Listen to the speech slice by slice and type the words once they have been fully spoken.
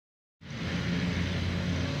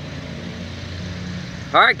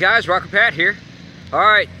Alright guys, Rocker Pat here.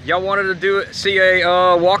 Alright, y'all wanted to see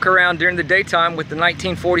a walk around during the daytime with the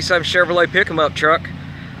 1947 Chevrolet pick-em-up truck.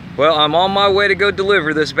 Well, I'm on my way to go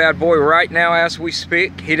deliver this bad boy right now as we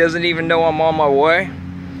speak. He doesn't even know I'm on my way.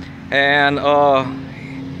 And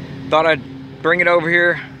thought I'd bring it over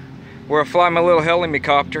here where I fly my little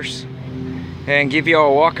helicopters and give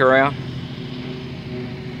y'all a walk around.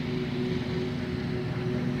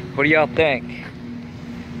 What do y'all think?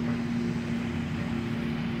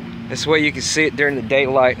 This way you can see it during the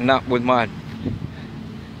daylight and not with my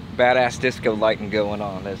badass disco lighting going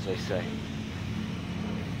on, as they say.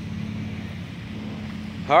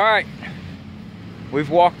 Alright, we've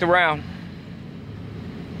walked around.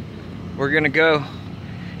 We're gonna go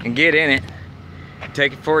and get in it,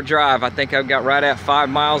 take it for a drive. I think I've got right at 5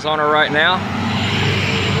 miles on her right now.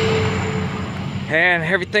 And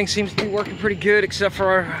everything seems to be working pretty good except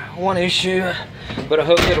for one issue, but I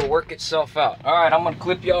hope it'll work itself out. All right, I'm gonna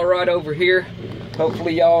clip y'all right over here.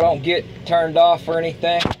 Hopefully y'all don't get turned off or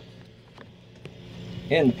anything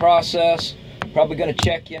in the process. Probably gonna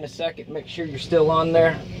check you in a second, make sure you're still on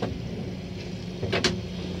there.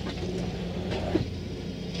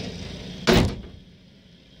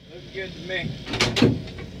 Looks good to me.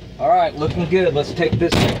 All right, looking good. Let's take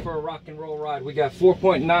this thing for a rock and roll ride. We got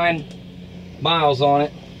 4.9 miles on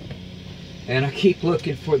it, and I keep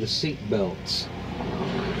looking for the seat belts.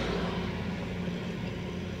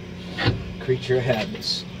 Creature of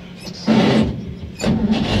habits.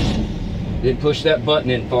 Didn't push that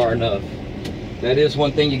button in far enough. That is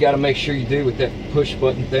one thing you got to make sure you do with that push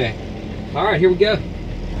button thing. All right, here we go.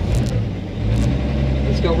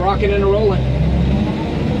 Let's go rocking and rolling.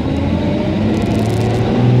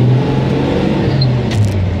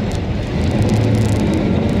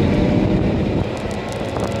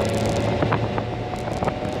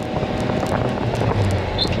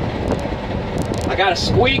 I got a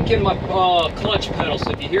squeak in my clutch pedal,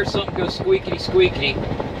 so if you hear something go squeakity squeakity,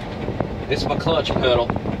 it's my clutch pedal.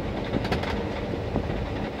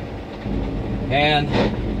 And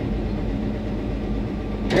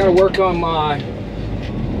I gotta work on my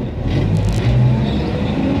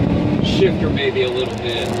shifter maybe a little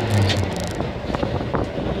bit.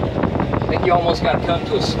 I think you almost gotta come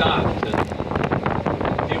to a stop to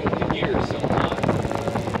deal with the gears sometimes.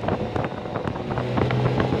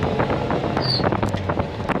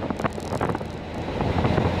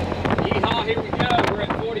 Here we go, we're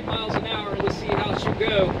at 40 miles an hour. Let's see how it should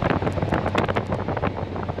go.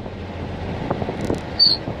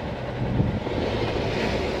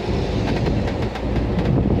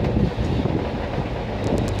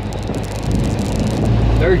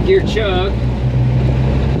 Third gear chug.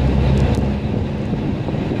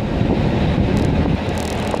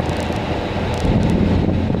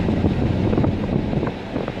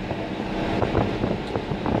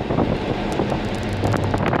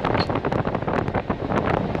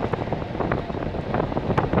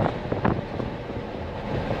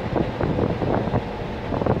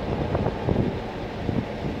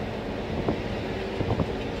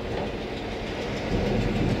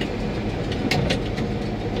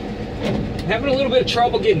 Having a little bit of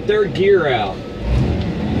trouble getting third gear out.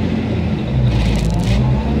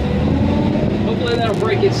 Hopefully that'll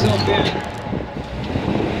break itself in.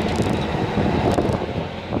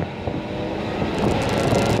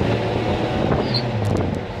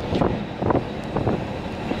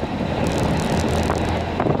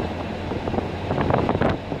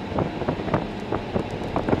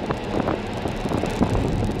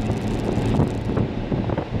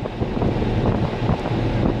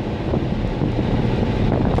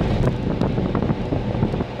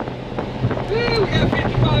 We got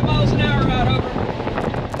 55 miles an hour out of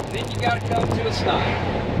her. Then you got to come to a stop.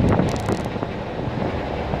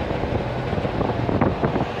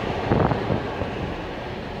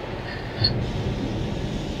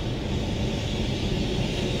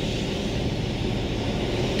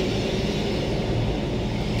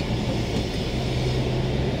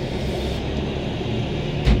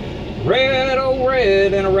 Red, oh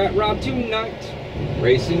red, and a rat rod tonight.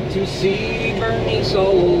 Racing to see Bernice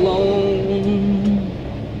all alone.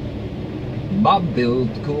 Bob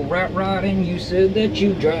built the cool rat rod and you said that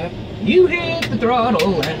you drive. You hit the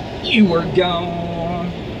throttle and you were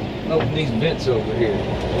gone. Open these vents over here.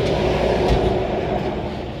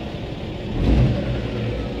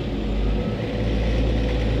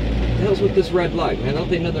 What the hell's with this red light, man? Don't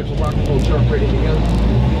they know there's a rock and roll truck ready to go?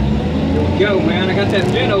 Here we go, man. I got that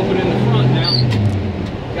vent open in the front now.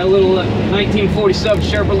 Got a little 1947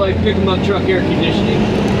 Chevrolet pick-em-up truck air conditioning,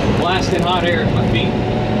 blasting hot air at my feet.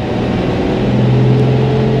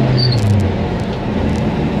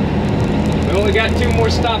 We only got got 2 more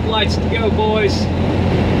stoplights to go, boys.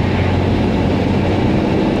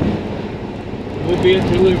 We'll be at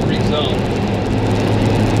the delivery zone.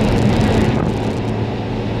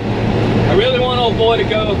 I really want old boy to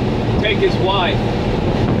go take his wife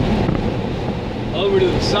over to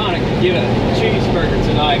the Sonic to get a cheeseburger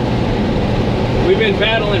tonight. We've been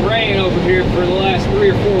battling rain over here for the last 3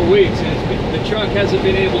 or 4 weeks, and the truck hasn't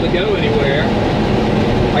been able to go anywhere.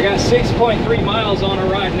 I got 6.3 miles on her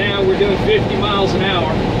right now. We're doing 50 miles an hour.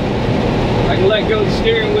 I can let go of the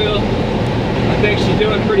steering wheel. I think she's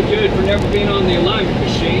doing pretty good for never being on the alignment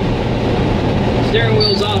machine. Steering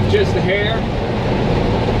wheel's off just a hair,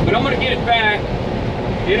 but I'm gonna get it back.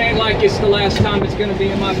 It ain't like it's the last time it's gonna be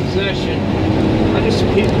in my possession.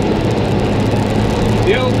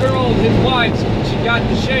 The old girl, his wife, she got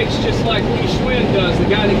the shakes just like Lee Schwinn does, the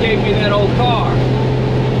guy that gave me that old car.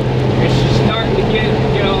 And she's starting to get,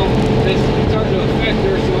 you know, it's starting to affect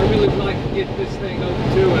her, so I really would like to get this thing over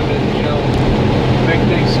to him and, you know, make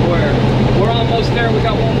things square. We're almost there. We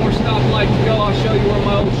got 1 more stoplight to go. I'll show you where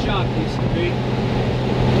my old shop used to be.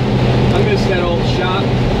 I miss that old shop.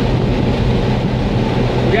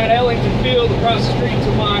 We got Ellington Field across the street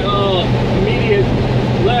to my immediate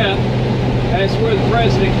left. That's where the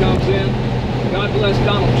president comes in. God bless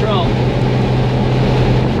Donald Trump.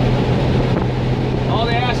 All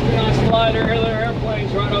the astronauts fly their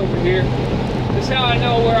airplanes right over here. This is how I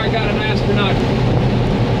know where I got an astronaut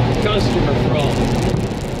customer from.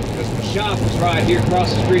 Because the shop is right here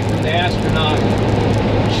across the street from the astronaut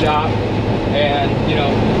shop. And, you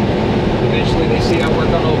know, eventually they see I work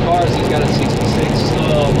on old cars. He's got a 66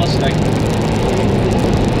 Mustang.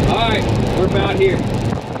 Alright, we're about here.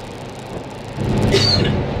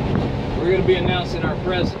 We're going to be announcing our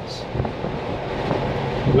presence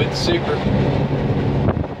with Super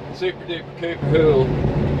Duper Cooper Hool.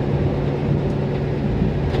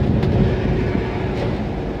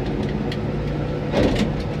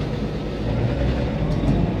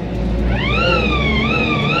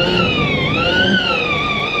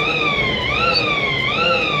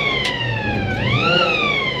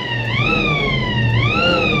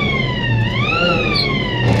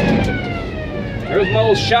 There's my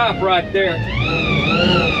old shop right there.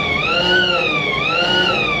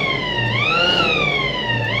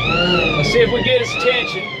 Let's see if we get his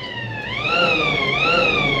attention.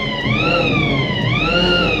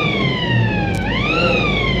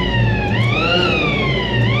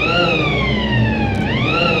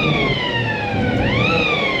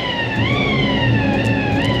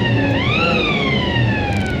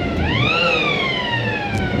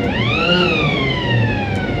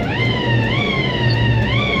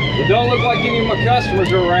 It don't look like any of my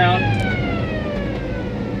customers are around.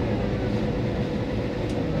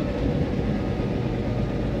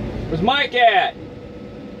 Where's Mike at?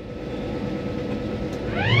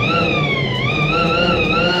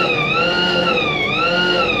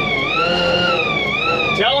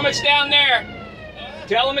 Tell him it's down there.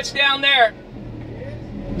 Tell him it's down there.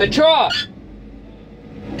 The truck.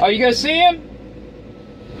 Are you gonna see him?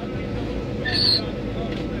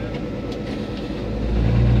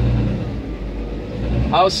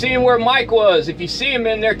 I was seeing where Mike was. If you see him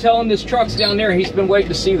in there, tell him this truck's down there. He's been waiting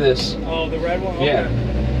to see this. Oh, the red one? Okay. Yeah.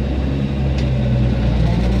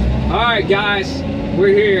 Alright guys, we're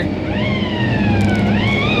here.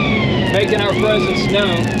 Making our presence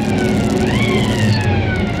known.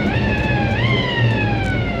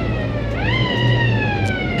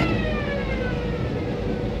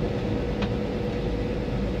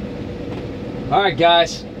 Alright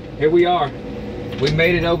guys, here we are. We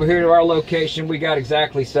made it over here to our location. We got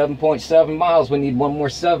exactly 7.7 miles. We need 1 more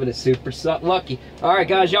 7. It's super lucky. All right,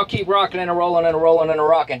 guys, y'all keep rocking and a rolling and a rolling and a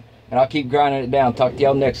rocking. And I'll keep grinding it down. Talk to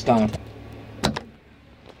y'all next time.